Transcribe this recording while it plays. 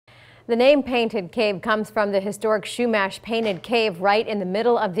The name Painted Cave comes from the historic Chumash Painted Cave right in the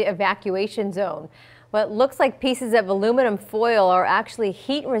middle of the evacuation zone. What looks like pieces of aluminum foil are actually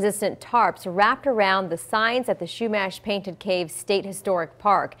heat-resistant tarps wrapped around the signs at the Chumash Painted Cave State Historic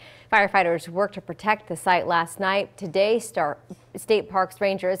Park. Firefighters worked to protect the site last night. Today, State Parks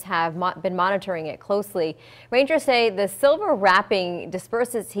rangers have been monitoring it closely. Rangers say the silver wrapping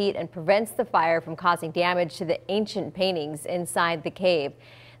disperses heat and prevents the fire from causing damage to the ancient paintings inside the cave.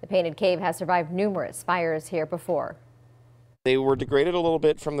 The Painted Cave has survived numerous fires here before. They were degraded a little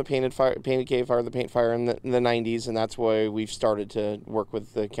bit from the Painted Cave fire, the paint fire in the 90s, and that's why we've started to work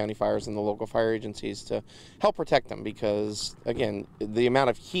with the county fires and the local fire agencies to help protect them, because, again, the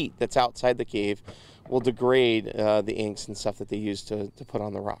amount of heat that's outside the cave will degrade the inks and stuff that they use to put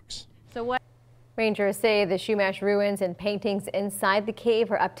on the rocks. So what? Rangers say the Chumash ruins and paintings inside the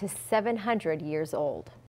cave are up to 700 years old.